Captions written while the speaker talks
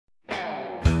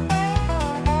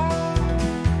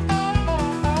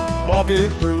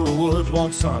Walking through the woods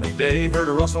one sunny day, heard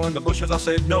a rustle in the bushes, I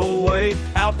said, no way.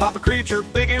 Out popped a creature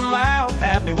big and loud,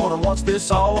 had me wondering what's this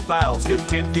all about. Stood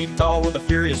 10 feet tall with a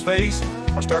furious face.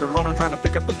 I started running, trying to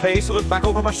pick up the pace. I looked back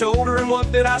over my shoulder, and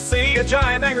what did I see? A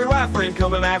giant angry Yfriend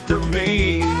coming after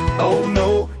me. Oh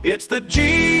no, it's the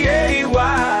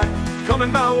G.A.Y.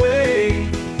 coming my way.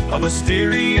 A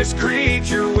mysterious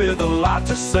creature with a lot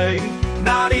to say.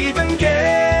 Not even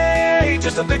gay,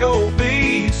 just a big old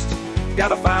beast.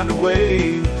 Gotta find a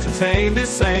way to tame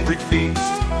this angry feast.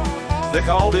 They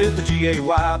called it the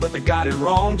G.A.Y., but they got it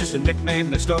wrong. Just a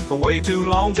nickname that stuck for way too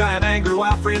long. Giant Angry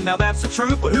Yfriend, now that's the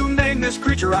truth. But who named this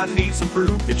creature? I need some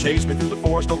proof. It chased me through the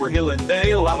forest over hill and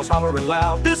dale. I was hollering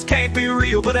loud, this can't be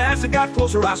real. But as it got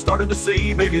closer, I started to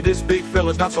see maybe this big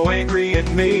fella's not so angry at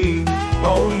me.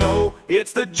 Oh no,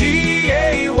 it's the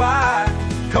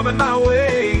G.A.Y. coming my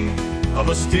way. A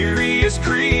mysterious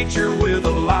creature with a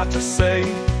lot to say.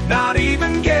 Not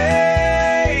even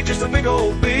gay, just a big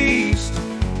old beast.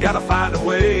 Gotta find a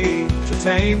way to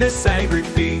tame this angry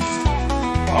beast.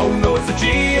 Oh no, it's the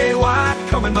G.A.Y.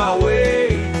 coming my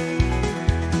way.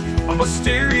 A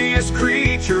mysterious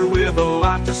creature with a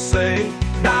lot to say.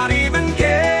 Not even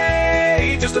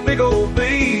gay, just a big old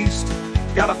beast.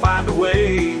 Gotta find a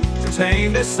way to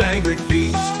tame this angry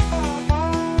beast.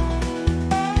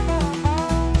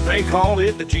 They call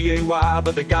it the G.A.Y.,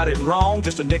 but they got it wrong.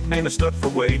 Just a nickname that stuck for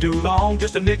way too long.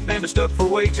 Just a nickname that stuck for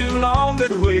way too long.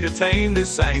 Good way to tame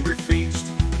this angry feast.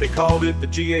 They called it the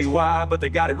G.A.Y., but they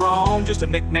got it wrong. Just a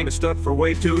nickname that stuck for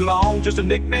way too long. Just a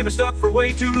nickname that stuck for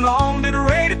way too long. Good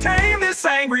way to tame this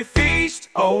angry feast.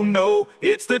 Oh no,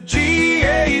 it's the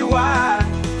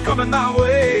G.A.Y. coming my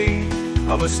way.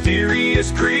 A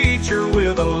mysterious creature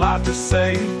with a lot to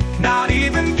say. Not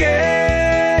even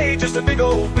gay, just a big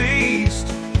old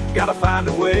beast. Gotta find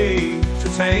a way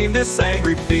to tame this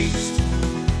angry beast.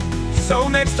 So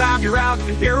next time you're out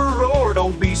and hear a roar,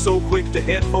 don't be so quick to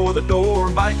head for the door.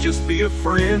 Might just be a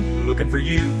friend looking for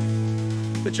you.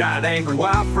 The giant angry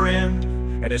Yfriend,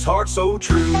 and his heart so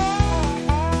true.